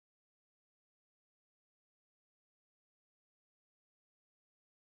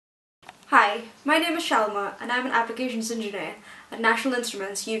Hi, my name is Shalma and I'm an applications engineer at National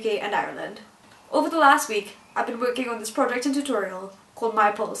Instruments UK and Ireland. Over the last week, I've been working on this project and tutorial called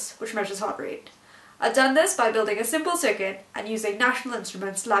MyPulse, which measures heart rate. I've done this by building a simple circuit and using National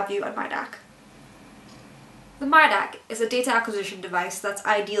Instruments LabVIEW and myDAQ. The myDAQ is a data acquisition device that's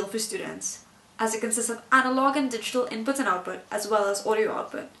ideal for students, as it consists of analog and digital input and output as well as audio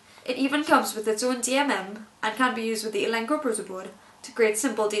output. It even comes with its own DMM and can be used with the Elenco protoboard to create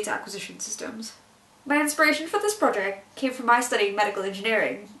simple data acquisition systems. My inspiration for this project came from my studying medical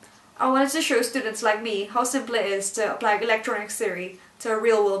engineering. I wanted to show students like me how simple it is to apply electronics theory to a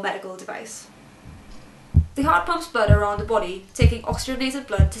real-world medical device. The heart pumps blood around the body, taking oxygenated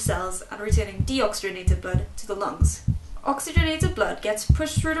blood to cells and returning deoxygenated blood to the lungs. Oxygenated blood gets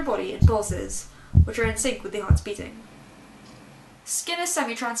pushed through the body in pulses, which are in sync with the heart's beating. Skin is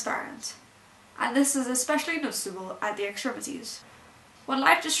semi-transparent, and this is especially noticeable at the extremities. When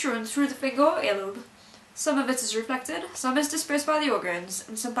light is shown through the finger or earlobe, some of it is reflected, some is dispersed by the organs,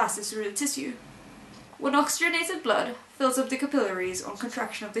 and some passes through the tissue. When oxygenated blood fills up the capillaries on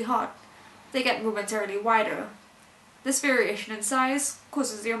contraction of the heart, they get momentarily wider. This variation in size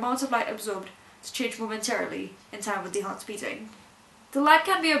causes the amount of light absorbed to change momentarily in time with the heart's beating. The light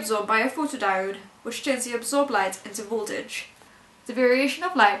can be absorbed by a photodiode, which turns the absorbed light into voltage. The variation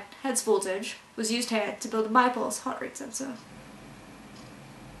of light, hence voltage, was used here to build a MyPulse heart rate sensor.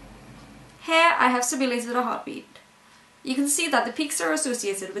 Here I have simulated a heartbeat. You can see that the peaks are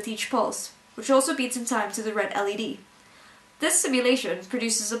associated with each pulse, which also beats in time to the red LED. This simulation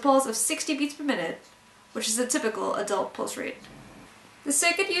produces a pulse of 60 beats per minute, which is a typical adult pulse rate. The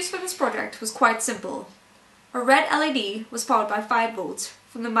circuit used for this project was quite simple. A red LED was powered by 5 volts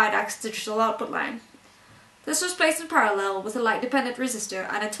from the myDAQ's digital output line. This was placed in parallel with a light-dependent resistor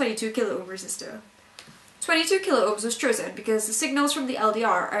and a 22 kilo-ohm resistor. 22 kilo-ohms was chosen because the signals from the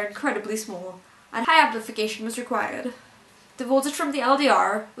LDR are incredibly small and high amplification was required. The voltage from the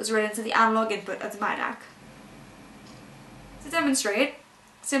LDR was read into the analog input of the myDAQ. To demonstrate,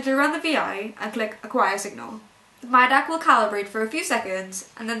 simply run the VI and click Acquire Signal. The myDAQ will calibrate for a few seconds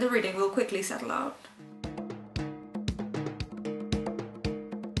and then the reading will quickly settle out.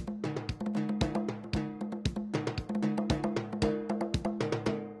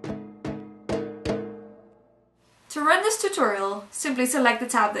 To run this tutorial, simply select the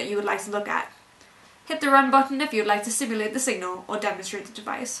tab that you would like to look at. Hit the Run button if you would like to simulate the signal or demonstrate the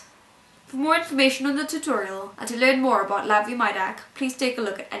device. For more information on the tutorial and to learn more about LabVIEW myDAQ, please take a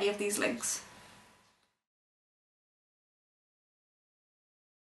look at any of these links.